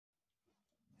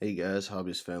Hey guys,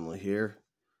 Hobbies Family here.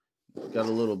 Got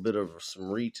a little bit of some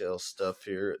retail stuff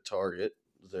here at Target.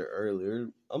 Was there earlier.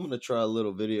 I'm going to try a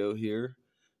little video here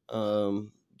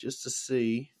just to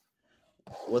see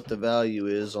what the value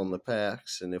is on the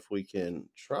packs and if we can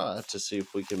try to see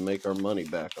if we can make our money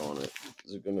back on it.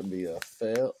 Is it going to be a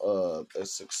fail, a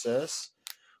success,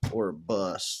 or a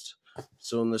bust?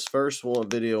 So in this first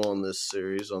video on this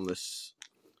series,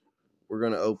 we're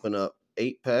going to open up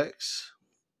 8 packs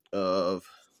of...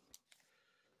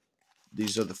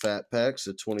 These are the fat packs,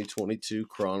 the 2022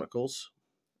 Chronicles.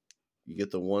 You get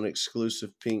the one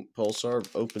exclusive pink Pulsar.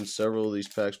 I've opened several of these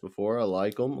packs before. I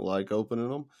like them. I like opening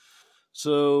them.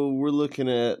 So we're looking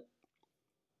at,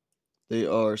 they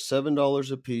are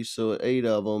 $7 a piece, so 8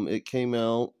 of them. It came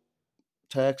out,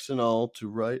 tax and all, to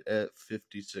right at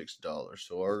 $56.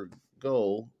 So our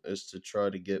goal is to try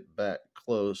to get back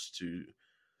close to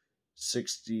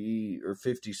 $60 or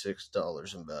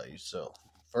 $56 in value. So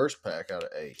first pack out of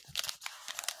 8.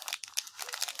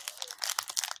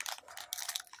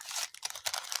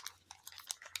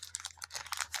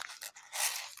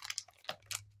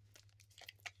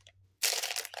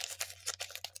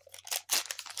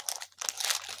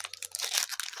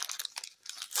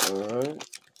 Alright.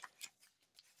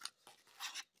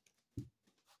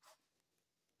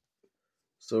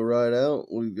 So right out,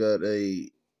 we've got a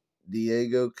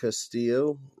Diego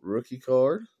Castillo rookie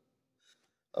card.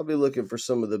 I'll be looking for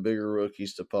some of the bigger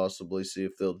rookies to possibly see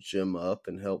if they'll gem up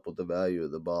and help with the value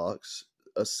of the box.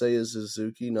 A Seiya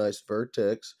Suzuki, nice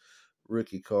Vertex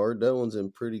rookie card. That one's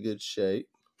in pretty good shape.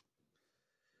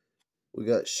 We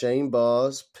got Shane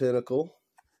Boz, Pinnacle.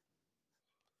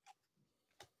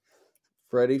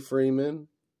 Freddie Freeman,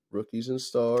 Rookies and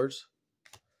Stars.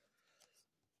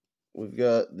 We've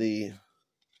got the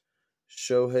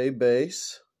Shohei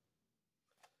base.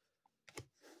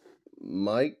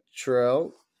 Mike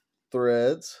Trout,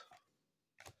 Threads.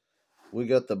 We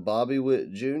got the Bobby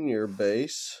Witt Jr.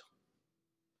 base.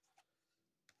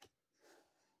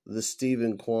 The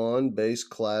Stephen Kwan base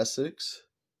classics.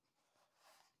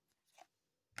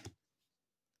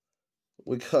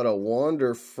 We got a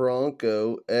Wander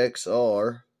Franco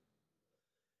XR.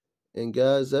 And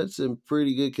guys, that's in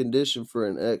pretty good condition for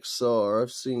an XR.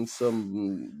 I've seen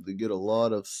some that get a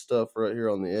lot of stuff right here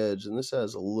on the edge, and this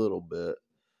has a little bit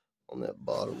on that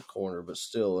bottom corner, but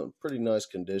still in pretty nice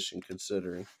condition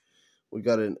considering. We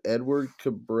got an Edward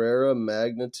Cabrera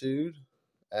Magnitude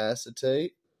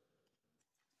Acetate.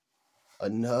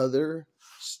 Another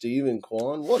Stephen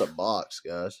Kwan. What a box,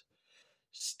 guys.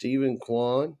 Stephen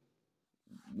Kwan,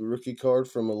 rookie card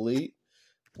from Elite.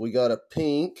 We got a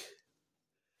pink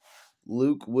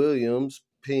Luke Williams,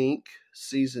 pink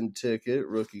season ticket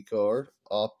rookie card,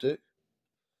 optic.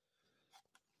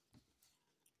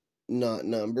 Not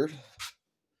numbered.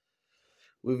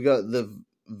 We've got the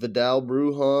Vidal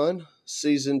Brujan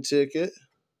season ticket.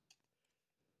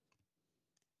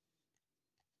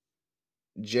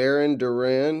 Jaron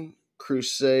Duran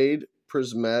Crusade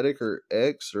Prismatic or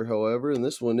X or however, and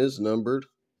this one is numbered.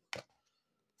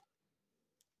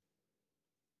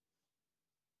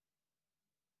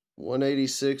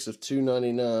 $186 of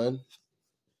 $299.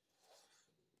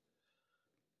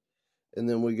 And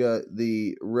then we got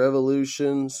the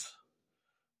Revolutions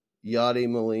Yadi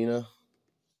Molina.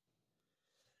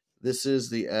 This is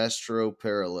the Astro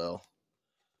Parallel.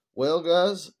 Well,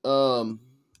 guys,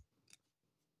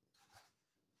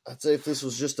 I'd say if this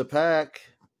was just a pack,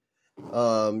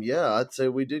 yeah, I'd say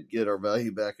we did get our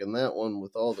value back in that one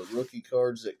with all the rookie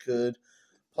cards that could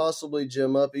possibly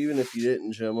gem up. Even if you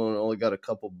didn't gem on, only got a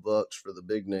couple bucks for the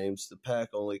big names. The pack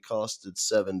only costed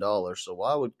 $7, so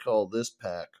I would call this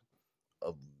pack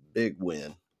a big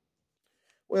win.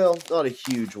 Well, not a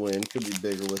huge win. Could be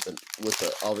bigger with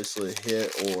obviously a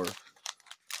hit or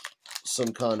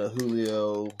some kind of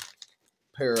Julio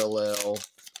parallel.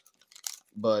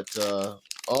 But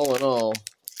all in all,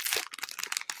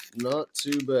 not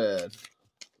too bad.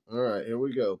 All right, here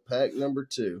we go. Pack number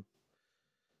 2.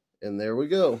 And there we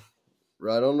go.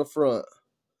 Right on the front.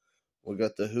 We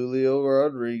got the Julio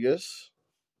Rodriguez.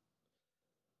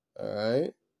 All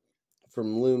right.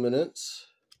 From Luminance.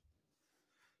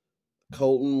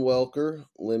 Colton Welker,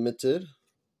 Limited.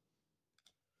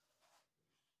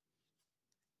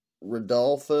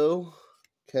 Rodolfo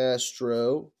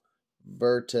Castro,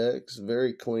 Vertex.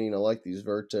 Very clean. I like these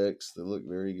Vertex. They look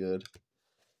very good.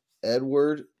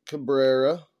 Edward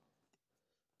Cabrera,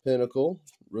 Pinnacle,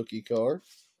 rookie card.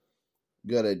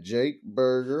 Got a Jake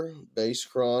Berger, base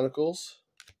Chronicles.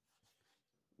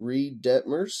 Reed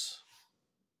Detmers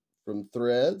from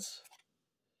Threads.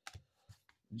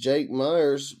 Jake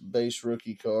Myers, base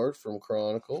rookie card from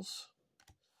Chronicles.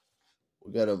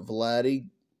 We got a Vladdy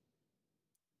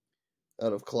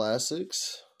out of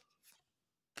Classics.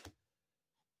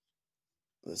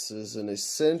 This is an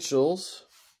Essentials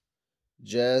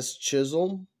Jazz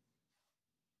Chisholm.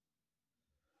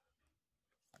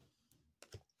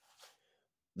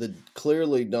 The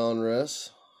clearly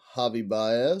Donruss Javi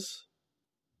Baez.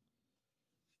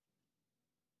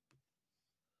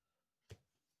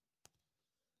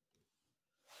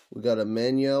 We got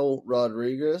Emmanuel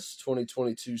Rodriguez,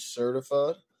 2022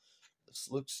 certified. This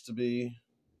looks to be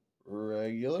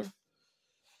regular.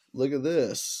 Look at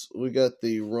this. We got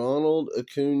the Ronald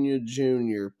Acuna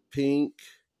Jr. pink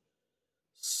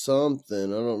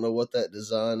something. I don't know what that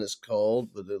design is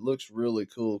called, but it looks really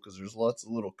cool because there's lots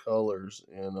of little colors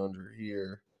in under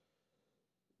here.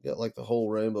 Got like the whole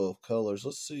rainbow of colors.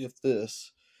 Let's see if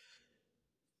this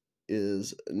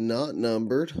is not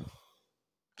numbered.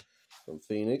 From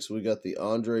Phoenix, we got the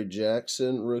Andre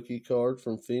Jackson rookie card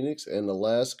from Phoenix, and the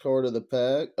last card of the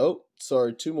pack. Oh,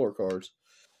 sorry, two more cards.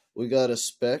 We got a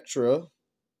Spectra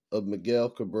of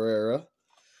Miguel Cabrera,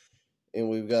 and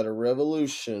we've got a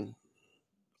Revolution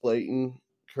Clayton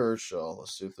Kershaw.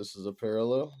 Let's see if this is a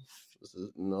parallel. This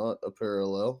is not a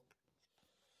parallel.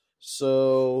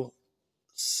 So,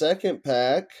 second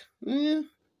pack, no,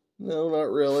 not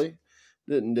really.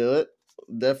 Didn't do it.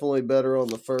 Definitely better on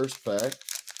the first pack.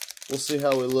 We'll see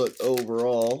how we look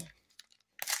overall.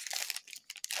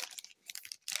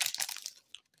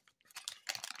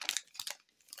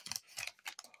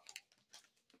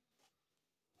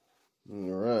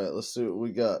 All right, let's see what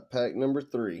we got. Pack number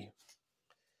 3.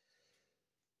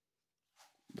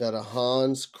 Got a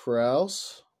Hans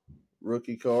Kraus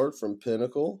rookie card from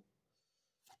Pinnacle.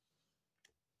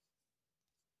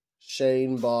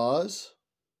 Shane Baz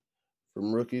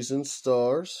from Rookies and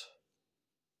Stars.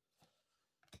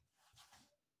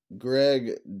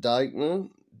 Greg Deichmann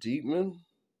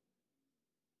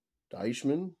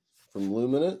from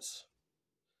Luminance.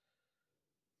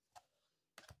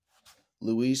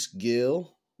 Luis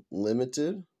Gil,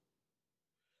 Limited.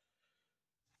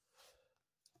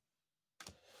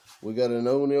 We got an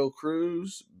O'Neal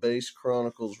Cruz, Base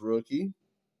Chronicles rookie.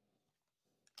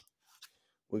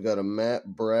 We got a Matt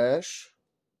Brash,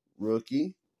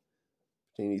 rookie,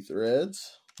 Teeny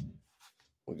Threads.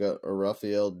 We got a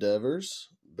Rafael Devers,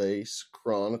 Base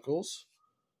Chronicles.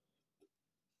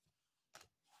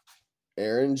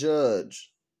 Aaron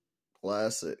Judge,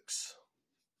 Classics.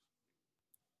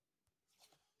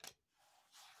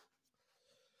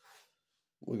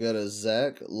 We got a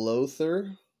Zach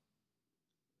Lothar,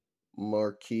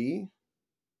 Marquee,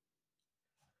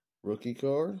 rookie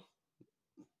card.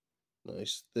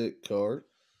 Nice thick card.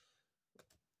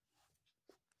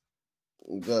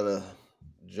 We got a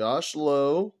Josh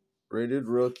Lowe, rated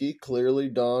rookie, clearly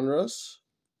Donruss.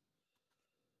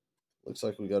 Looks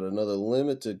like we got another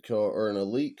limited card or an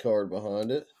elite card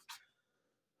behind it.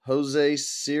 Jose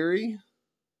Siri,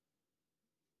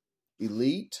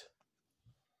 elite.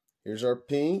 Here's our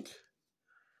pink.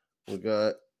 We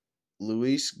got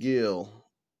Luis Gil,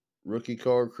 rookie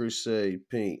card Crusade,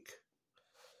 pink.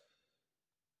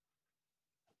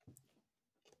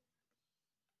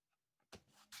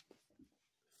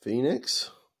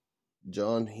 Phoenix,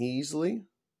 John Heasley.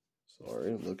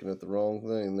 Sorry, I'm looking at the wrong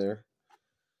thing there.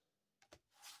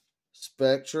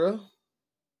 Spectra,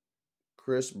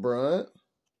 Chris Bryant.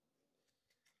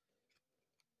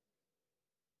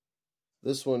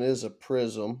 This one is a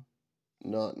prism,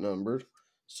 not numbered,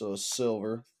 so a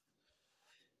silver.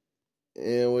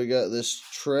 And we got this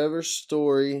Trevor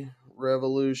Story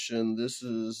Revolution. This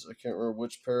is, I can't remember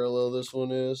which parallel this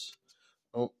one is.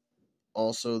 Oh,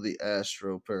 also the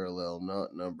Astro parallel,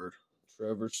 not numbered.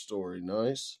 Trevor Story,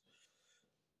 nice.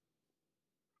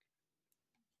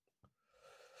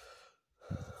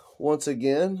 Once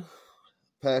again,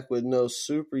 pack with no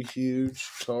super huge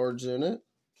cards in it.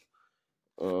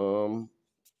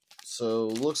 So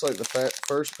looks like the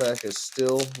first pack is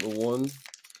still the one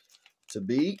to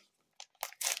beat.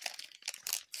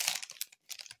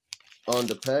 On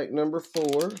to pack number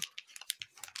 4.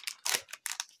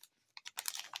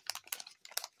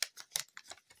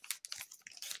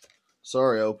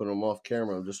 Sorry I opened them off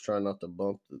camera. I'm just trying not to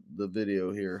bump the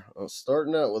video here.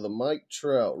 Starting out with a Mike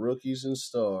Trout, Rookies and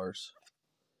Stars.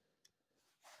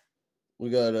 We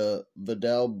got a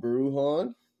Vidal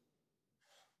Brujan,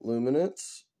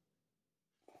 Luminance.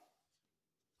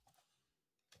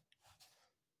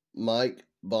 Mike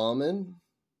Bauman,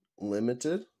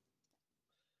 Limited.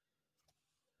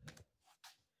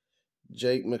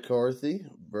 Jake McCarthy,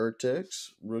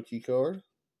 Vertex, rookie card.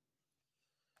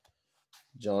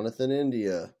 Jonathan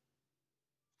India,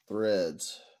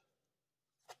 Threads.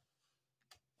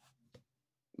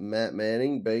 Matt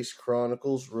Manning, Base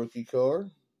Chronicles, rookie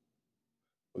card.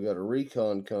 We got a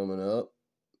recon coming up.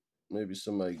 Maybe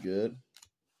somebody good.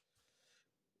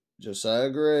 Josiah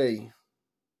Gray.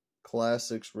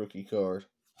 Classics rookie card.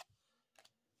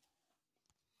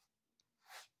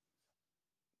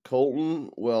 Colton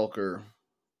Welker.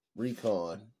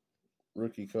 Recon.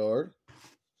 Rookie card.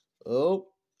 Oh,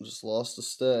 just lost a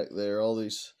stack there. All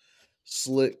these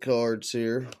slick cards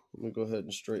here. Let me go ahead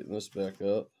and straighten this back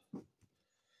up.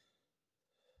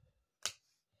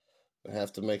 I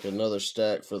have to make another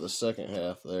stack for the second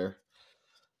half there.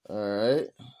 All right.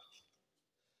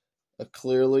 A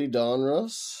Clearly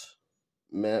Donruss.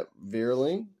 Matt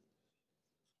Vierling.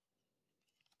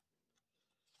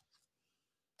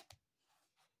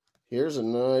 Here's a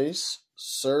nice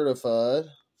certified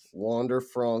Wander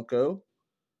Franco.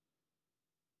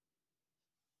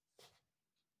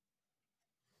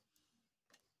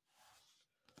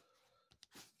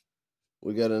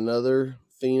 We got another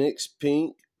Phoenix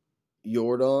Pink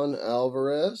Yordan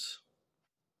Alvarez.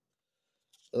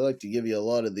 I like to give you a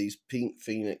lot of these pink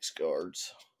Phoenix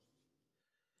cards.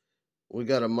 We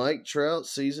got a Mike Trout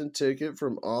season ticket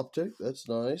from Optic. That's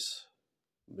nice.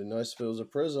 It'd be nice if it was a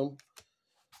Prism.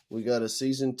 We got a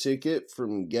season ticket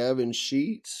from Gavin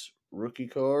Sheets, rookie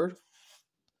card,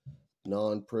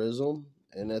 non-Prism.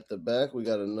 And at the back, we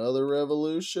got another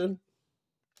Revolution.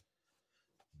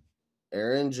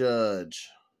 Aaron Judge.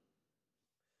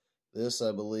 This,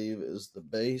 I believe, is the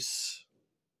base.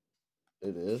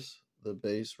 It is the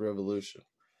base Revolution.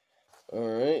 All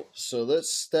right, so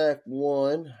let's stack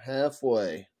one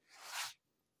halfway.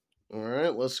 All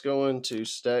right, let's go into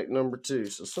stack number 2.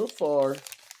 So far,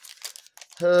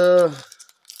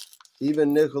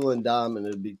 even nickel and diamond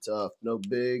would be tough. No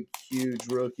big, huge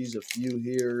rookies, a few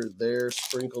here, there,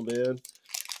 sprinkled in.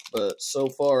 But so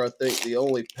far, I think the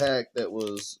only pack that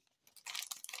was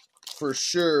for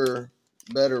sure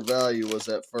better value was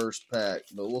that first pack.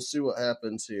 But we'll see what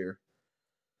happens here.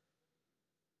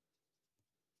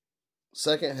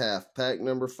 Second half, pack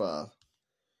number 5.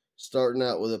 Starting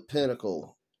out with a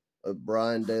pinnacle of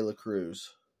Brian De La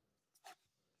Cruz.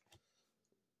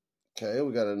 Okay,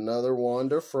 we got another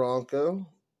Wander Franco.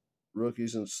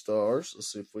 Rookies and Stars.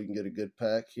 Let's see if we can get a good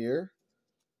pack here.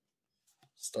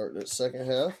 Starting at second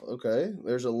half. Okay,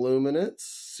 there's a Luminance,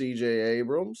 C.J.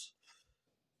 Abrams.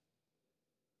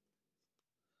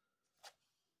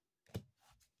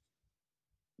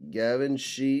 Gavin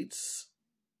Sheets,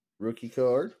 rookie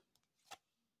card.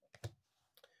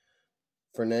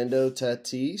 Fernando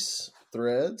Tatis,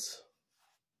 Threads.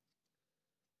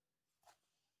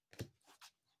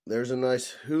 There's a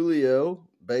nice Julio,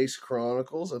 base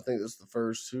Chronicles. I think that's the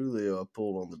first Julio I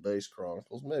pulled on the base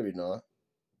Chronicles. Maybe not.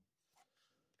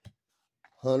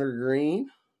 Hunter Green,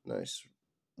 nice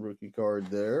rookie card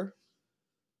there.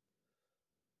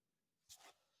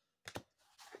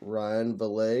 Ryan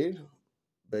Valade,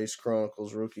 base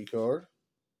Chronicles rookie card.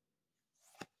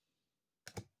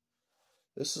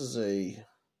 This is a,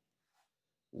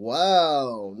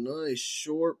 wow, nice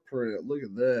short print. Look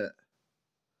at that.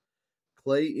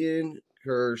 Clayton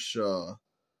Kershaw.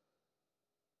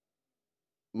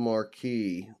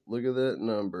 Marquee. Look at that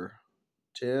number.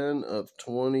 10 of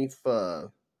 25.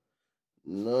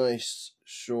 Nice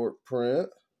short print.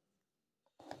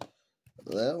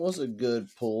 That was a good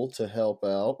pull to help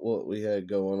out what we had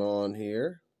going on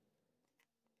here.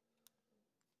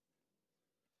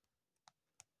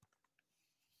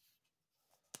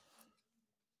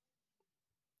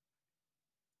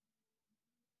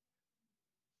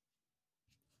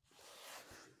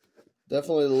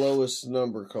 Definitely the lowest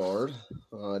number card.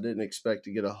 I didn't expect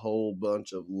to get a whole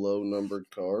bunch of low numbered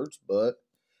cards, but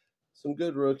some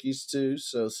good rookies too.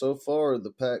 So far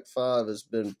the pack 5 has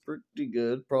been pretty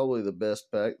good. Probably the best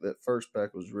pack. That first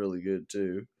pack was really good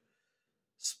too.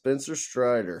 Spencer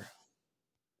Strider.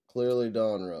 Clearly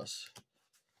Donruss.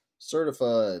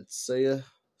 Certified Seiya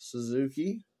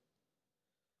Suzuki.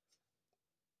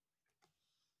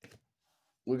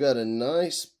 We got a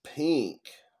nice pink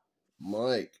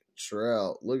Mike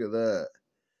Trout. Look at that.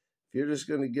 If you're just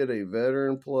going to get a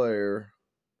veteran player,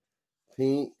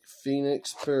 pink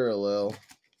Phoenix parallel,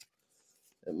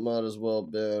 it might as well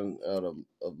have been out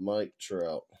of Mike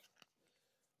Trout.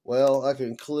 Well, I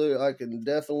can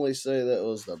definitely say that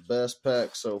was the best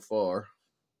pack so far.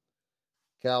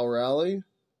 Cal Raleigh,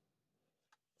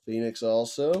 Phoenix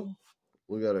also.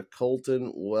 We got a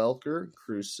Colton Welker,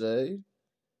 Crusade.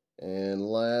 And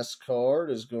last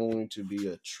card is going to be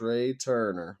a Trey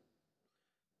Turner.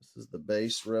 This is the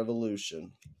base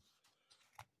Revolution.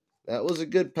 That was a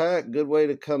good pack. Good way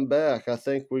to come back. I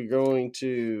think we're going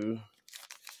to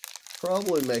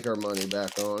probably make our money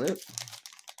back on it.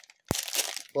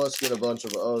 Plus get a bunch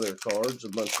of other cards, a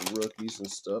bunch of rookies and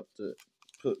stuff to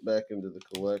put back into the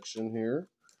collection here.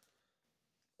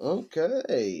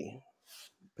 Okay.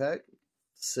 Pack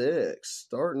 6.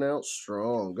 Starting out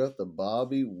strong. Got the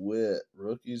Bobby Witt,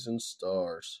 Rookies and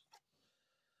Stars.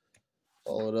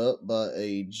 Followed up by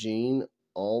a Gene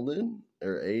Aiden,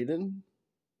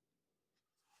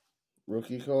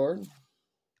 rookie card.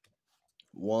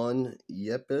 Juan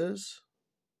Yepes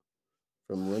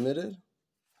from Limited.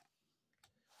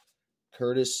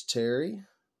 Curtis Terry,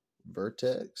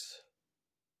 Vertex.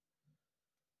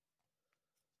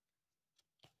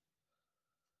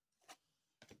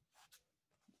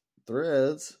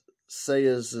 Threads,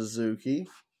 Seiya Suzuki.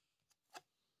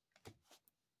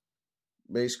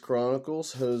 Base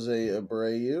Chronicles, Jose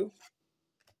Abreu.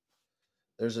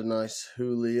 There's a nice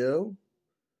Julio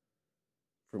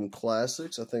from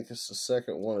Classics. I think it's the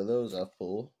second one of those I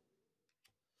pulled.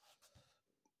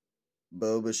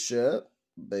 Bo Bichette,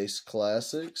 Base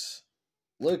Classics.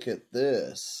 Look at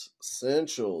this.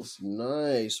 Essentials.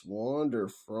 Nice. Wander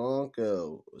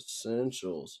Franco.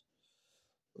 Essentials.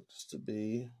 Looks to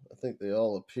be, I think they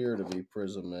all appear to be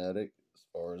prismatic as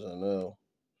far as I know.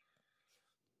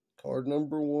 Card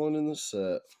number 1 in the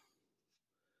set.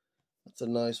 That's a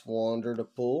nice Wander to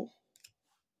pull.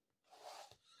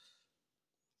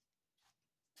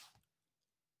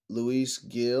 Luis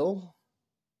Gil,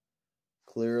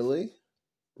 clearly,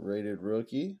 rated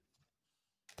rookie.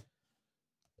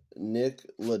 Nick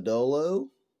Lodolo,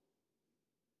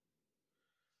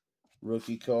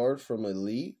 rookie card from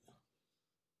Elite.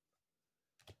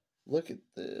 Look at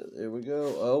this. There we go.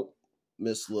 Oh,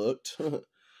 mislooked.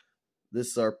 This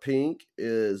is our pink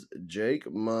is Jake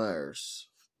Myers.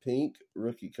 Pink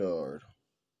rookie card.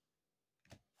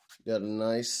 Got a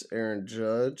nice Aaron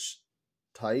Judge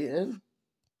Titan.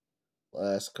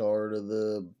 Last card of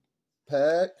the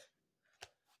pack.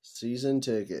 Season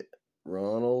ticket.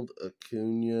 Ronald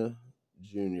Acuna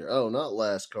Jr. Oh, not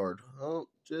last card. Oh,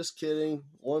 just kidding.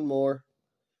 One more.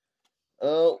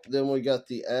 Oh, then we got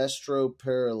the Astro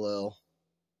Parallel.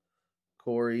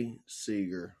 Corey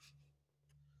Seager.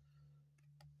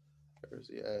 There's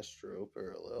the Astro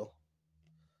Parallel.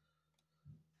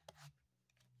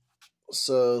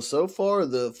 So far,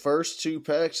 the first 2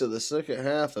 packs of the second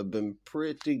half have been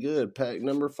pretty good. Pack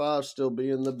number 5 still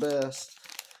being the best.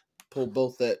 Pulled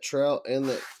both that Trout and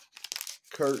that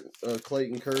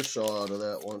Clayton Kershaw out of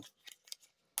that one.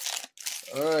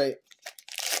 All right.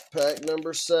 Pack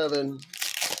number 7.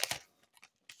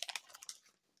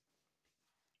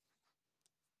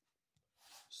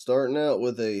 Starting out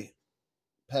with a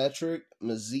Patrick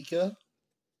Mazeika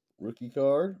rookie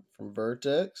card from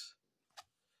Vertex.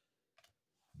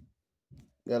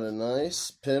 Got a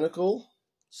nice Pinnacle,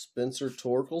 Spencer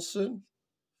Torkelson.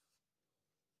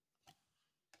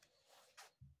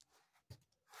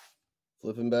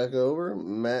 Flipping back over,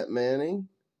 Matt Manning,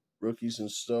 Rookies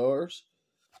and Stars.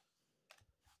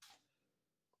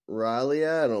 Riley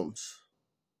Adams,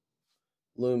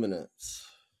 Luminance.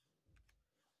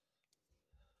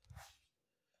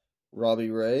 Robbie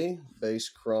Ray, Base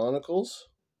Chronicles.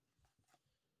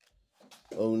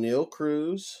 O'Neal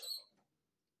Cruz,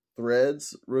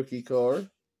 Threads rookie card.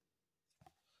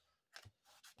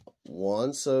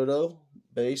 Juan Soto,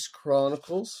 Base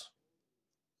Chronicles.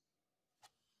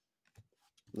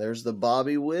 There's the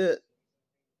Bobby Witt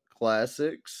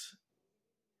Classics.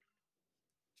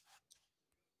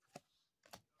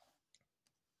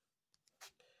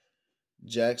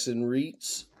 Jackson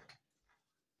Reitz,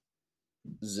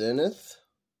 Zenith.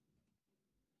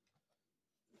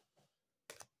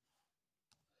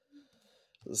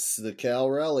 This is the Cal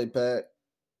Rally pack.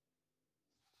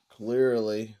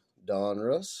 Clearly,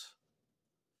 Donruss.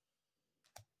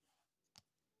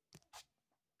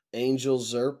 Angel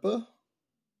Zerpa.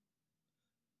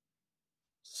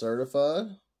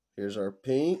 Certified. Here's our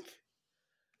pink.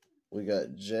 We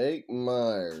got Jake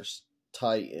Myers,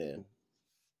 Titan.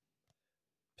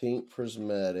 Pink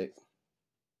prismatic.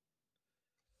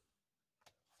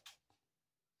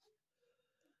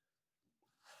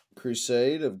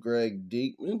 Crusade of Greg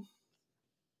Diekman.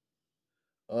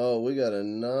 Oh, we got a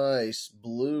nice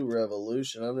blue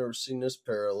Revolution. I've never seen this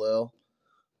parallel.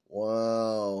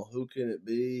 Wow, who can it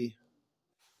be?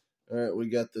 All right, we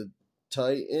got the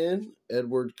Titan,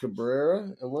 Edward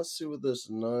Cabrera. And let's see what this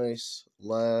nice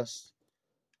last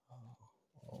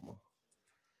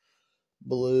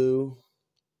blue.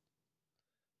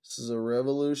 This is a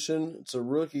Revolution. It's a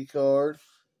rookie card.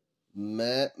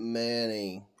 Matt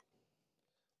Manning.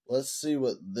 Let's see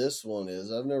what this one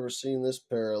is. I've never seen this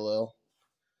parallel.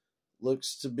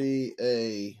 Looks to be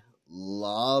a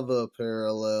lava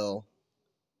parallel.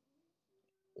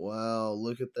 Wow,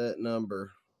 look at that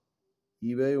number.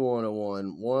 eBay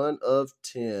 101. 1 of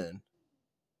 10.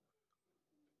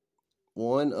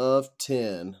 1 of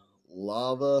 10.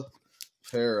 Lava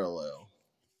Parallel.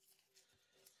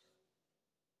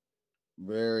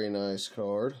 Very nice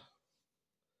card.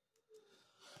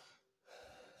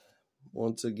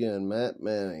 Once again, Matt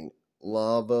Manning.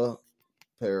 Lava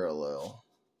Parallel.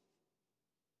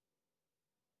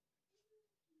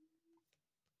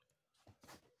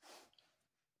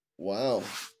 Wow.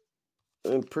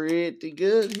 Been pretty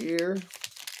good here.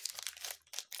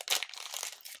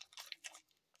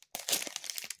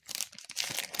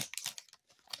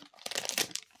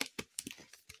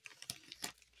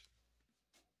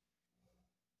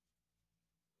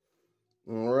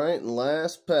 All right, and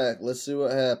last pack. Let's see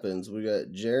what happens. We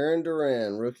got Jaron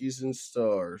Duran, Rookies and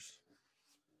Stars.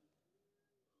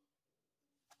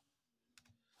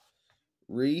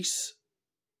 Reese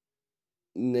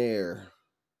Nair,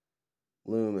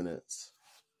 Luminance.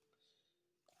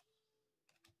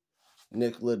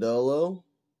 Nick Lodolo,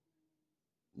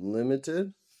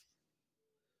 Limited.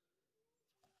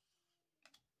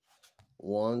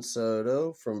 Juan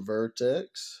Soto from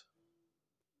Vertex.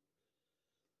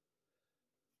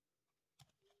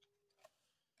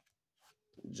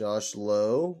 Josh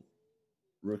Lowe,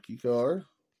 rookie card.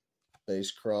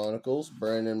 Base Chronicles,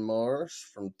 Brandon Marsh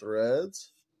from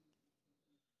Threads.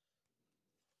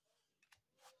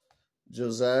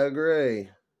 Josiah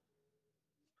Gray,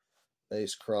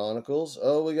 Base Chronicles.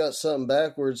 Oh, we got something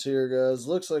backwards here, guys.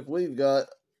 Looks like we've got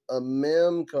a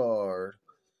mem card.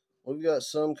 We've got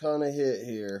some kind of hit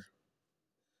here.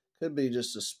 Could be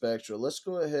just a Spectra. Let's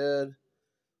go ahead.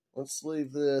 Let's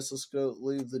leave this. Let's go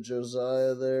leave the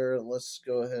Josiah there. Let's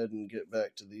go ahead and get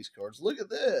back to these cards. Look at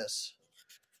this.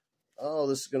 Oh,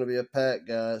 this is going to be a pack,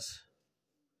 guys.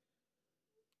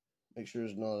 Make sure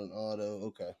it's not an auto.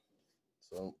 Okay.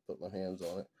 So I'll put my hands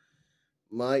on it.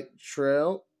 Mike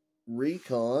Trout,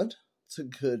 Recon. It's a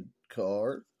good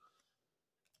card.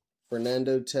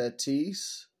 Fernando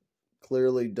Tatis,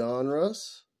 clearly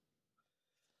Donruss.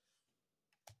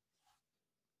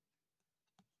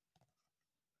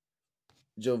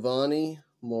 Giovanni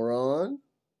Moran,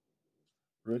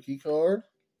 rookie card.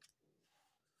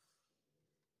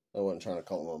 I wasn't trying to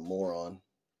call him a moron.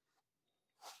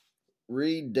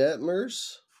 Reed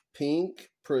Detmers,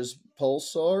 pink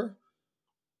Pulsar.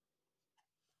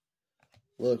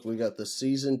 Look, we got the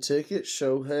season ticket,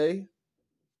 Shohei.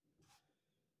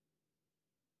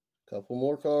 Couple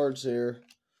more cards here.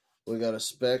 We got a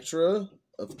Spectra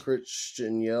of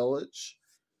Christian Yelich.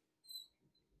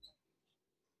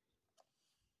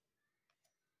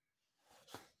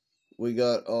 We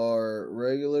got our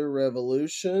regular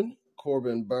Revolution,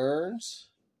 Corbin Burns.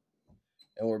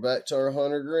 And we're back to our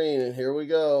Hunter Green, and here we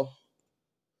go.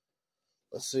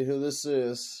 Let's see who this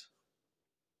is.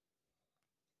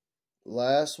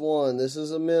 Last one. This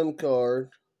is a mem card.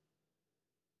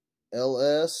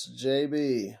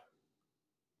 LSJB.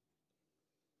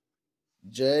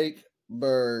 Jake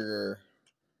Berger.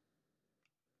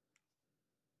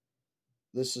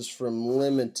 This is from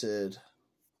Limited.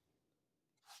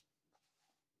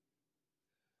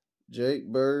 Jake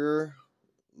Berger,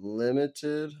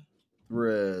 Limited,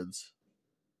 Threads.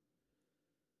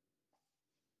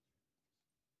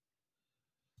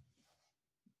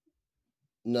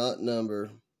 Not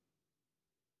number.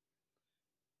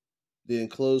 The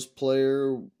enclosed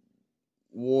player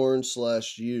worn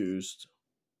 / used.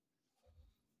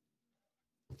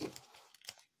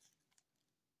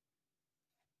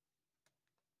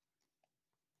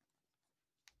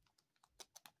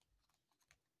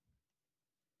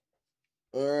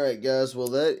 All right, guys. Well,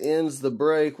 that ends the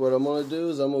break. What I'm going to do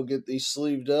is I'm going to get these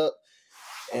sleeved up,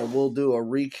 and we'll do a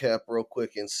recap real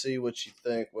quick and see what you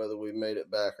think, whether we made it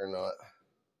back or not.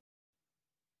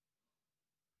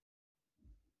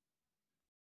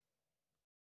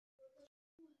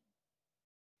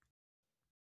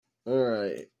 All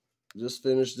right. Just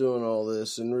finished doing all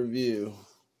this in review.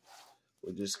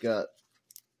 We just got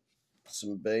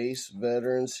some base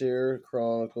veterans here,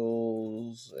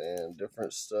 Chronicles, and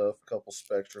different stuff. A couple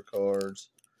Spectra cards,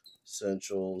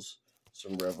 Essentials,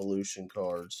 some Revolution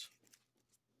cards.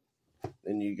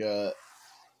 Then you got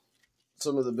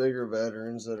some of the bigger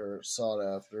veterans that are sought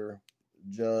after.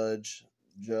 Judge,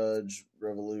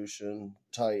 Revolution,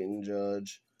 Titan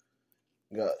Judge.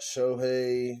 Got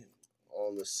Shohei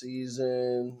on the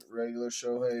season, regular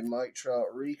Shohei, Mike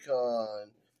Trout,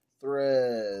 Recon,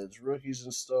 Threads, Rookies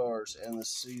and Stars, and the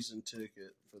season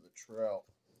ticket for the Trout.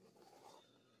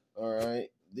 All right,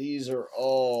 these are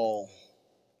all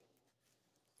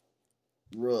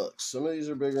rooks. Some of these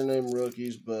are bigger name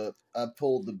rookies, but I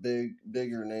pulled the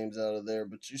bigger names out of there.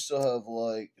 But you still have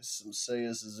like some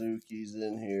Seiya Suzuki's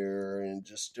in here and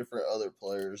just different other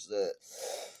players that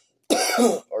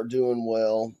are doing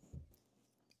well.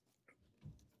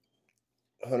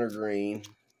 Hunter Green,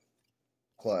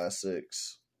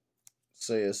 Classics,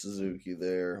 Seiya Suzuki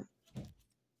there.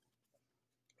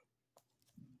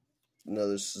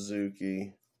 Another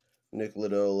Suzuki, Nick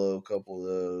Lodolo, a couple of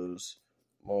those,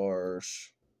 Marsh,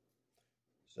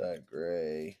 Zach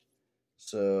Gray.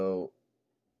 So,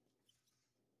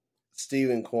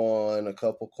 Stephen Kwan, a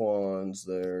couple Kwans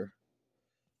there,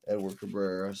 Edward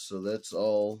Cabrera. So that's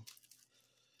all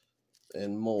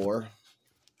and more.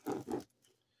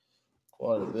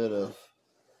 Quite a bit of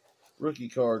rookie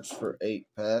cards for 8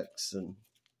 packs and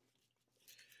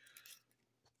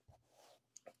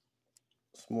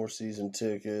some more season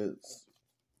tickets.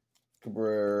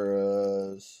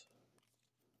 Cabrera's,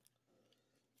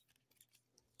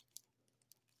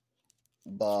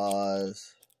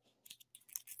 Boz.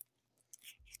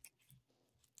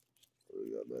 What do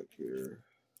we got back here?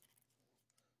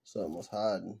 Something was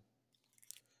hiding.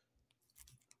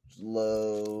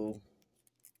 Low.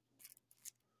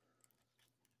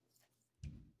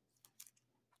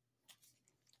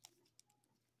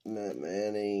 Matt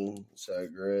Manning, Cy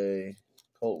Gray,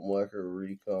 Colton Wecker,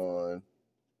 Recon,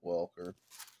 Welker.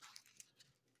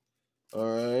 All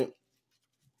right.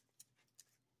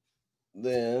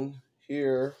 Then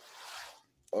here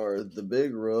are the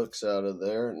big rooks out of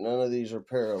there. None of these are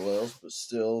parallels, but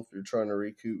still, if you're trying to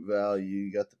recoup value,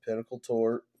 you got the Pinnacle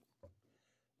Tort,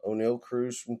 O'Neal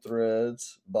Cruz from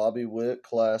Threads, Bobby Witt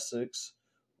Classics,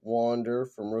 Wander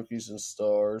from Rookies and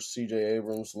Stars, C.J.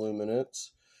 Abrams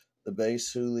Luminance, the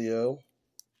base Julio,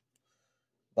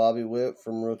 Bobby Witt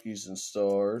from Rookies and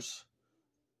Stars,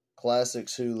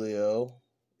 Classics Julio,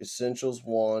 Essentials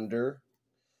Wander,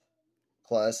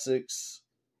 Classics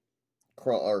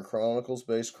or Chronicles,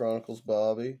 base Chronicles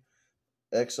Bobby,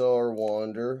 XR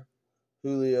Wander,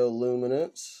 Julio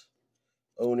Luminance,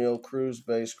 O'Neal Cruz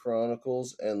base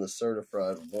Chronicles, and the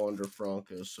certified Wander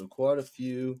Franco. So quite a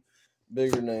few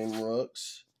bigger name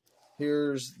rooks.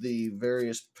 Here's the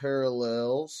various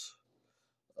parallels.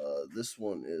 This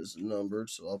one is numbered,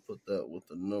 so I'll put that with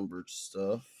the numbered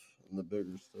stuff and the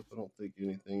bigger stuff. I don't think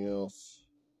anything else.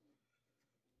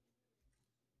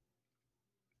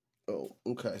 Oh,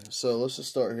 okay. So let's just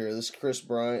start here. This Chris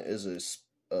Bryant is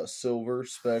a silver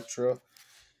Spectra.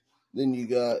 Then you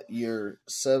got your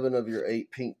 7 of your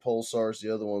 8 pink Pulsars.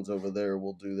 The other one's over there.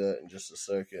 We'll do that in just a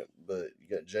second. But you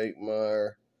got Jake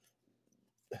Meyer,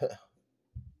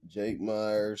 Jake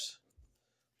Myers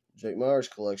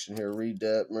collection here. Reed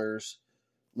Detmers,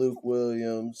 Luke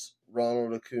Williams,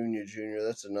 Ronald Acuna Jr.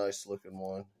 That's a nice looking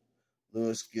one.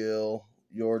 Lewis Gill,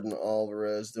 Jordan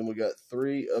Alvarez. Then we got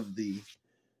 3 of the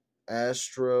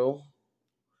Astro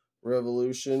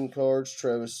Revolution cards.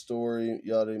 Travis Story,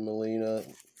 Yadi Molina,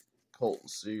 Colton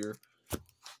Seager.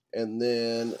 And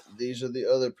then these are the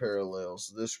other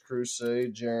parallels. This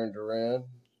Crusade, Jarren Duran,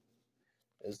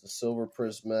 is the silver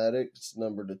prismatic. It's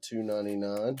numbered to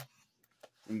 299.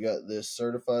 You got this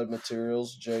Certified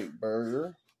Materials, Jake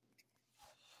Berger.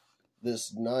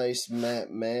 This nice Matt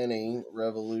Manning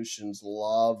Revolutions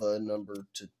Lava, numbered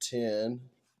to 10.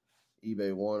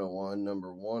 eBay 101,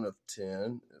 number 1 of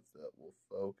 10, if that will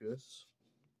focus.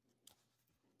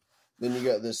 Then you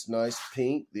got this nice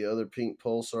pink. The other pink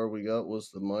Pulsar we got was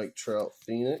the Mike Trout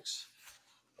Phoenix.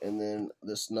 And then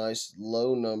this nice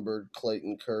low-numbered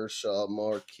Clayton Kershaw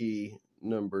Marquee,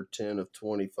 number 10 of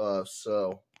 25.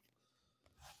 So,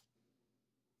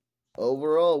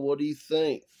 overall, what do you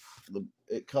think?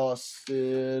 It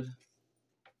costed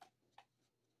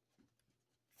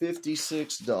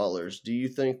 $56. Do you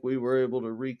think we were able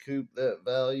to recoup that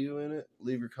value in it?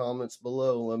 Leave your comments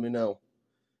below. Let me know.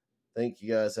 Thank you,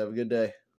 guys. Have a good day.